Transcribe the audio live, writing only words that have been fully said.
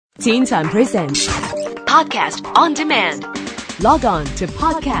Teen Time Presents Podcast on Demand. Log on to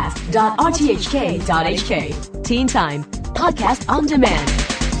podcast.rthk.hk. Teen Time Podcast on Demand.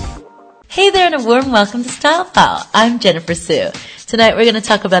 Hey there and a warm welcome to Style File. I'm Jennifer Sue. Tonight we're going to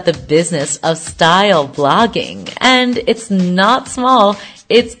talk about the business of style blogging. And it's not small,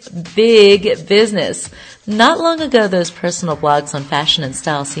 it's big business. Not long ago, those personal blogs on fashion and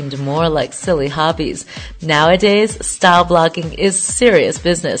style seemed more like silly hobbies. Nowadays, style blogging is serious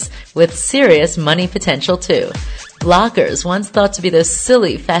business with serious money potential too. Bloggers, once thought to be those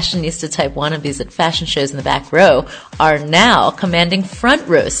silly fashionista-type wannabes at fashion shows in the back row, are now commanding front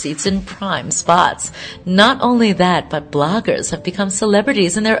row seats in prime spots. Not only that, but bloggers have become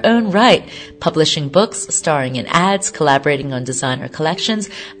celebrities in their own right, publishing books, starring in ads, collaborating on designer collections,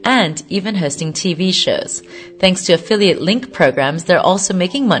 and even hosting TV shows. Thanks to affiliate link programs, they're also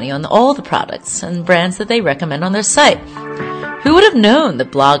making money on all the products and brands that they recommend on their site. Who would have known that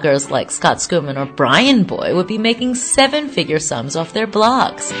bloggers like Scott Schoolman or Brian Boy would be making seven-figure sums off their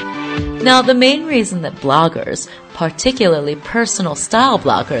blogs? Now, the main reason that bloggers, particularly personal style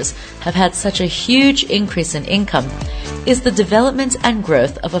bloggers, have had such a huge increase in income is the development and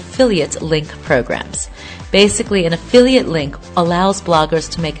growth of affiliate link programs. Basically, an affiliate link allows bloggers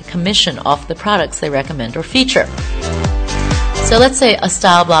to make a commission off the products they recommend or feature. So let's say a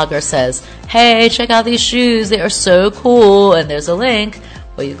style blogger says, hey, check out these shoes, they are so cool, and there's a link.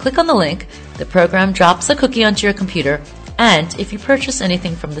 Well, you click on the link, the program drops a cookie onto your computer, and if you purchase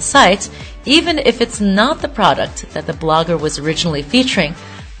anything from the site, even if it's not the product that the blogger was originally featuring,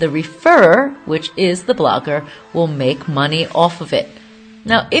 the referrer, which is the blogger, will make money off of it.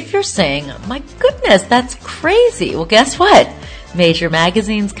 Now, if you're saying, my goodness, that's crazy, well, guess what? Major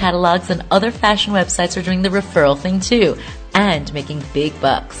magazines, catalogs, and other fashion websites are doing the referral thing too, and making big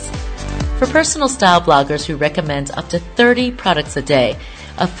bucks. For personal style bloggers who recommend up to 30 products a day,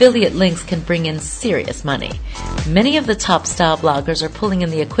 affiliate links can bring in serious money. Many of the top style bloggers are pulling in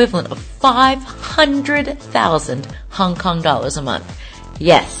the equivalent of 500,000 Hong Kong dollars a month.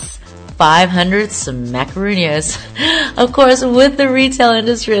 Yes, 500 macaroonios. Of course, with the retail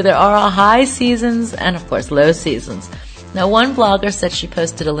industry, there are high seasons and, of course, low seasons. Now, one blogger said she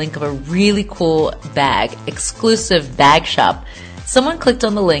posted a link of a really cool bag, exclusive bag shop. Someone clicked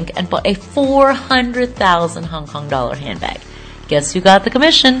on the link and bought a 400,000 Hong Kong dollar handbag. Guess who got the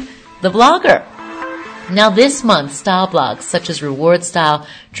commission? The blogger. Now, this month, style blogs such as Reward Style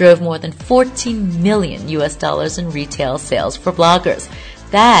drove more than $14 million in retail sales for bloggers.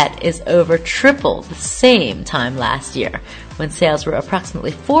 That is over triple the same time last year, when sales were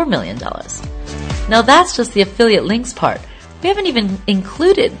approximately $4 million. Now, that's just the affiliate links part. We haven't even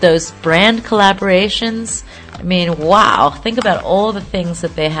included those brand collaborations. I mean, wow, think about all the things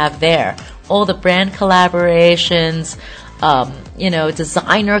that they have there. All the brand collaborations,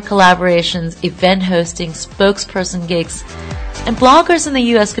 designer collaborations, event hosting, spokesperson gigs. And bloggers in the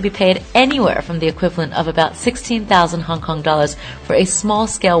U.S. could be paid anywhere from the equivalent of about 16,000 Hong Kong dollars for a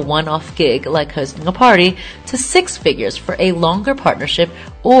small-scale one-off gig like hosting a party to six figures for a longer partnership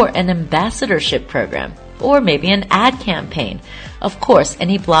or an ambassadorship program, or maybe an ad campaign. Of course,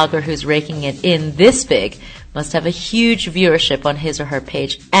 any blogger who's raking it in this big must have a huge viewership on his or her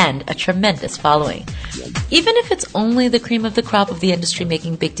page and a tremendous following. Even if it's only the cream of the crop of the industry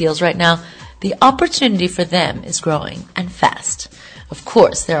making big deals right now, the opportunity for them is growing and fast. Of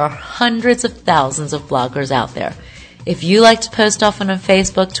course, there are hundreds of thousands of bloggers out there. If you like to post often on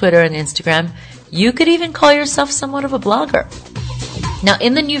Facebook, Twitter, and Instagram, you could even call yourself somewhat of a blogger. Now,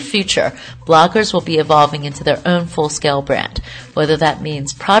 in the near future, bloggers will be evolving into their own full-scale brand, whether that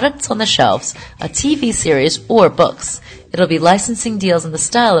means products on the shelves, a TV series, or books. It'll be licensing deals in the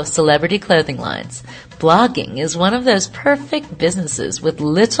style of celebrity clothing lines. Blogging is one of those perfect businesses with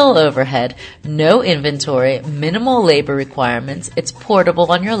little overhead, no inventory, minimal labor requirements, it's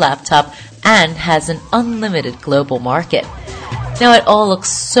portable on your laptop, and has an unlimited global market. Now, it all looks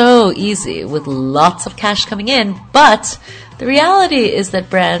so easy with lots of cash coming in, but the reality is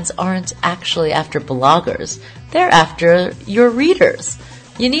that brands aren't actually after bloggers. They're after your readers.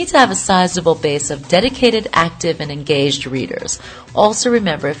 You need to have a sizable base of dedicated, active, and engaged readers. Also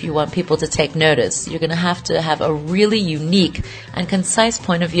remember, if you want people to take notice, you're going to have a really unique and concise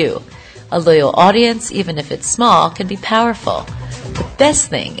point of view. A loyal audience, even if it's small, can be powerful. The best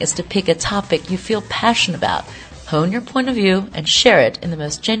thing is to pick a topic you feel passionate about, hone your point of view, and share it in the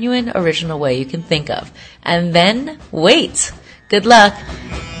most genuine, original way you can think of. And then wait. Good luck.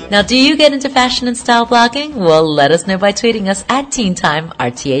 Now, do you get into fashion and style blogging? Well, let us know by tweeting us at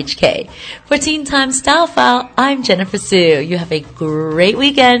TeenTimeRTHK. For Teen Time Style File, I'm Jennifer Sue. You have a great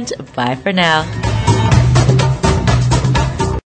weekend. Bye for now.